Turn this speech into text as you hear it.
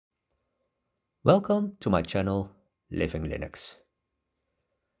Welcome to my channel, Living Linux.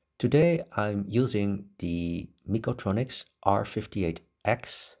 Today I'm using the Mekotronics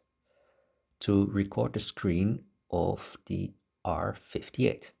R58X to record the screen of the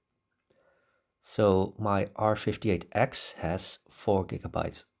R58. So my R58X has 4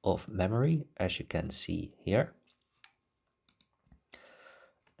 GB of memory, as you can see here.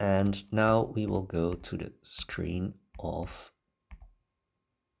 And now we will go to the screen of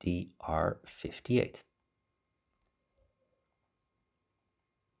the R58.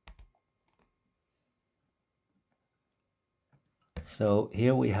 So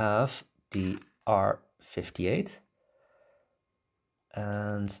here we have the R58,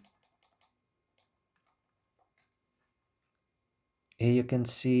 and here you can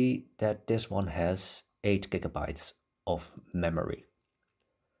see that this one has 8 GB of memory.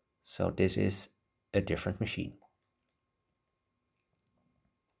 So this is a different machine.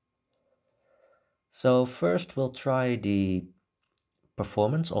 So first we'll try the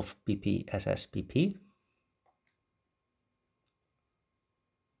performance of PPSSPP.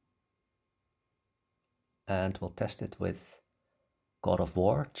 And we'll test it with God of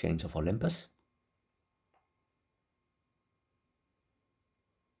War, Chains of Olympus.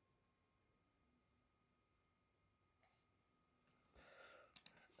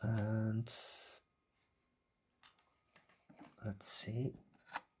 And let's see.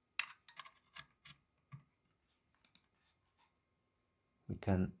 We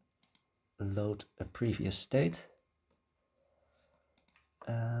can load a previous state.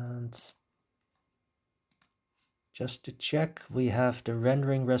 And just to check, we have the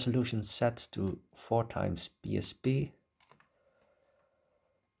rendering resolution set to 4x PSP.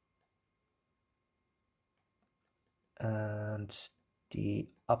 And the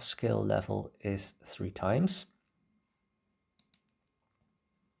upscale level is 3 times.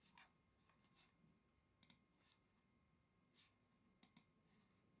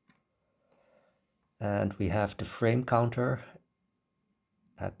 And we have the frame counter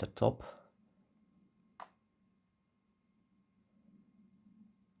at the top.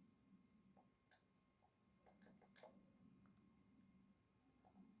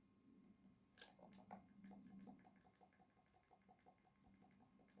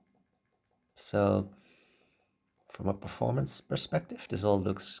 So from a performance perspective, this all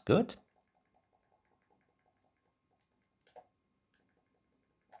looks good.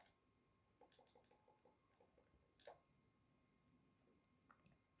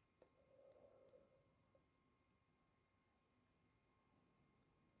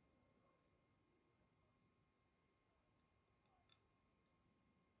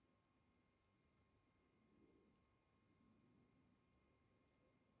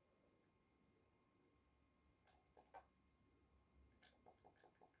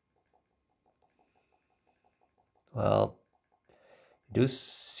 Well, you do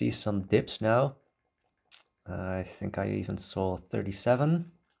see some dips now. I think I even saw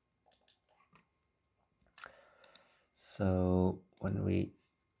 37. So when we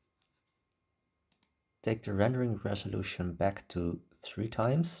take the rendering resolution back to 3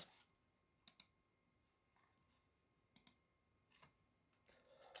 times,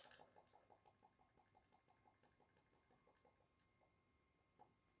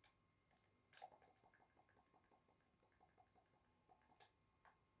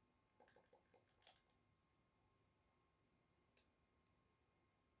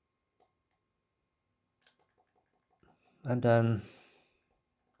 and then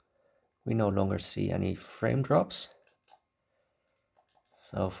we no longer see any frame drops.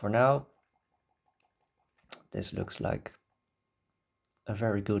 So for now, this looks like a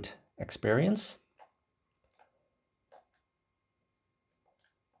very good experience.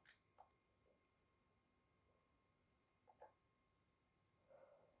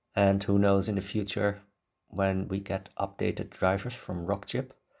 And who knows, in the future, when we get updated drivers from Rockchip,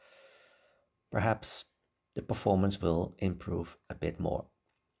 perhaps the performance will improve a bit more.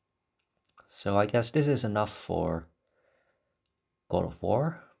 So I guess this is enough for God of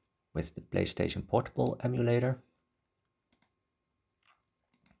War with the PlayStation Portable emulator.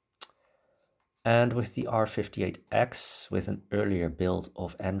 And with the R58X, with an earlier build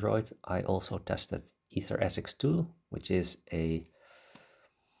of Android, I also tested EtherSX2, which is a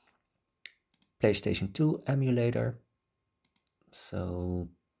PlayStation 2 emulator. So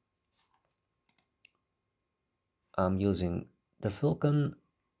I'm using the Vulkan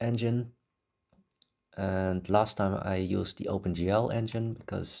engine, and last time I used the OpenGL engine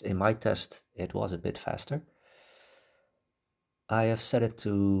because in my test it was a bit faster. I have set it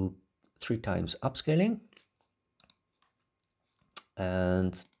to 3 times upscaling,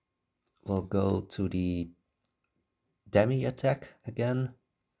 and we'll go to the dummy attack again.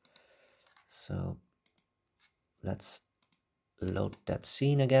 So let's load that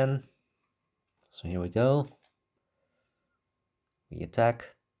scene again. So here we go. We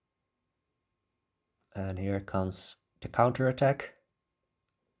attack. And here comes the counter attack.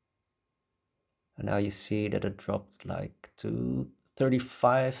 And now you see that it dropped like to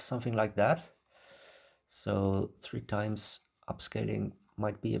 35, something like that. So 3 times upscaling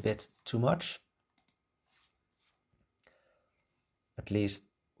might be a bit too much. At least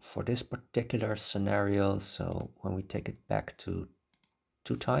for this particular scenario. So when we take it back to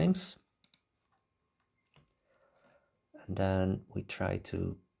 2 times. And then we try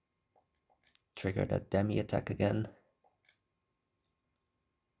to trigger that dummy attack again.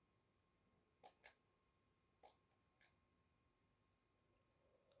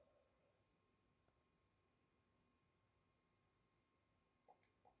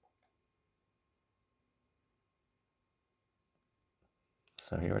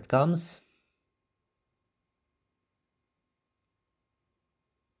 So here it comes.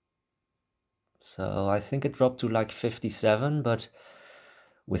 So I think it dropped to like 57, but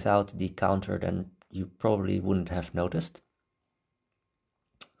without the counter then you probably wouldn't have noticed.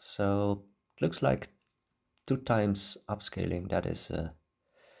 So it looks like 2 times upscaling, that is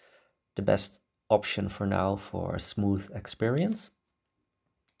the best option for now for a smooth experience.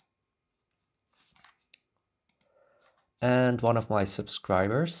 And one of my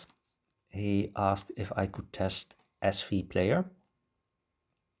subscribers, he asked if I could test SVPlayer.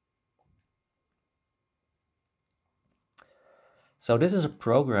 So this is a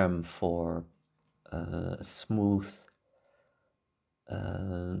program for smooth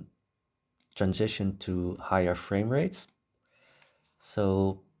transition to higher frame rates.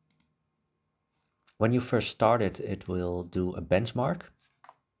 So when you first start it, it will do a benchmark.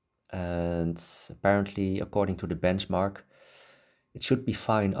 And apparently, according to the benchmark, it should be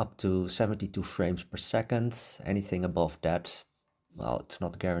fine up to 72 frames per second. Anything above that, well, it's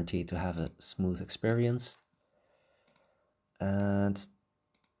not guaranteed to have a smooth experience. And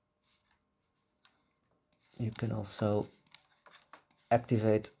you can also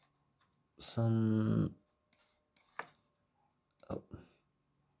activate some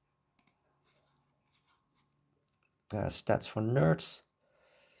stats for nerds.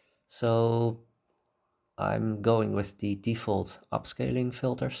 So I'm going with the default upscaling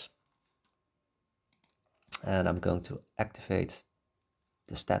filters. And I'm going to activate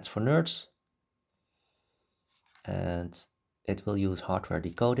the stats for nerds. And it will use hardware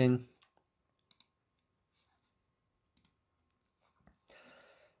decoding.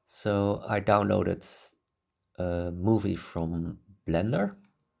 So I downloaded a movie from Blender,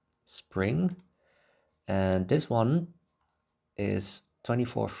 Spring, and this one is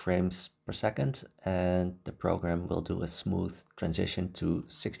 24 frames per second, and the program will do a smooth transition to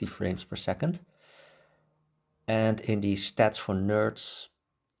 60 frames per second. And in the stats for nerds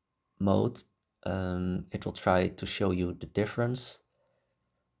mode, it will try to show you the difference.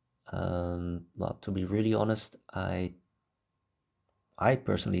 Well, to be really honest, I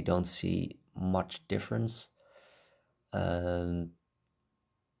personally don't see much difference. Perhaps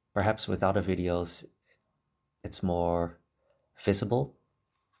with other videos it's more visible,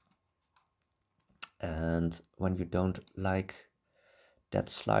 and when you don't like that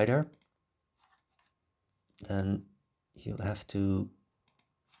slider, then you have to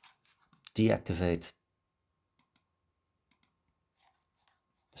deactivate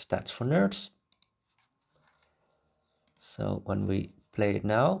stats for nerds. So when we play it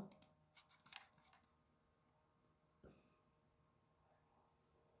now,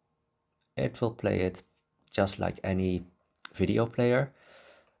 it will play it just like any video player.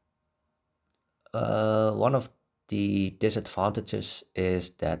 One of the disadvantages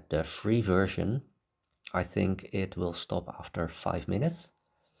is that the free version, I think it will stop after 5 minutes.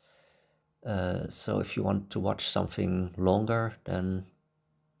 So if you want to watch something longer, then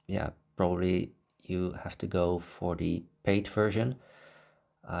yeah, probably you have to go for the paid version.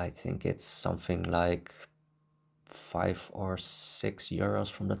 I think it's something like 5 or 6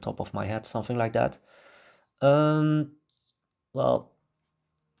 euros from the top of my head, something like that. Well,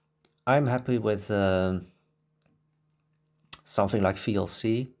 I'm happy with something like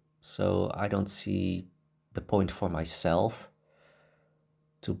VLC, so I don't see the point for myself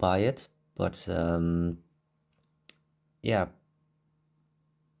to buy it. But yeah,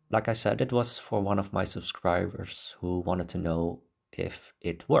 like I said, it was for one of my subscribers who wanted to know if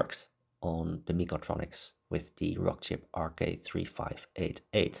it worked on the Mekotronics with the Rockchip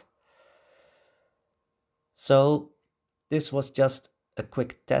RK3588. So this was just a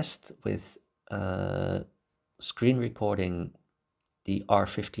quick test with screen recording the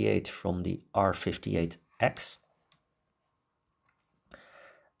R58 from the R58X.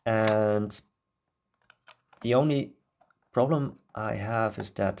 And the only problem I have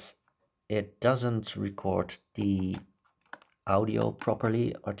is that it doesn't record the audio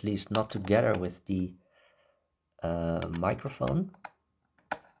properly, or at least not together with the microphone.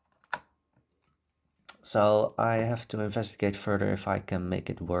 So I have to investigate further if I can make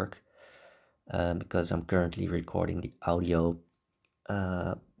it work, because I'm currently recording the audio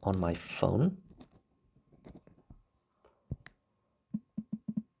on my phone.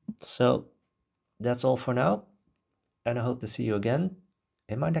 So that's all for now, and I hope to see you again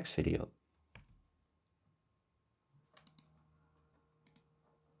in my next video.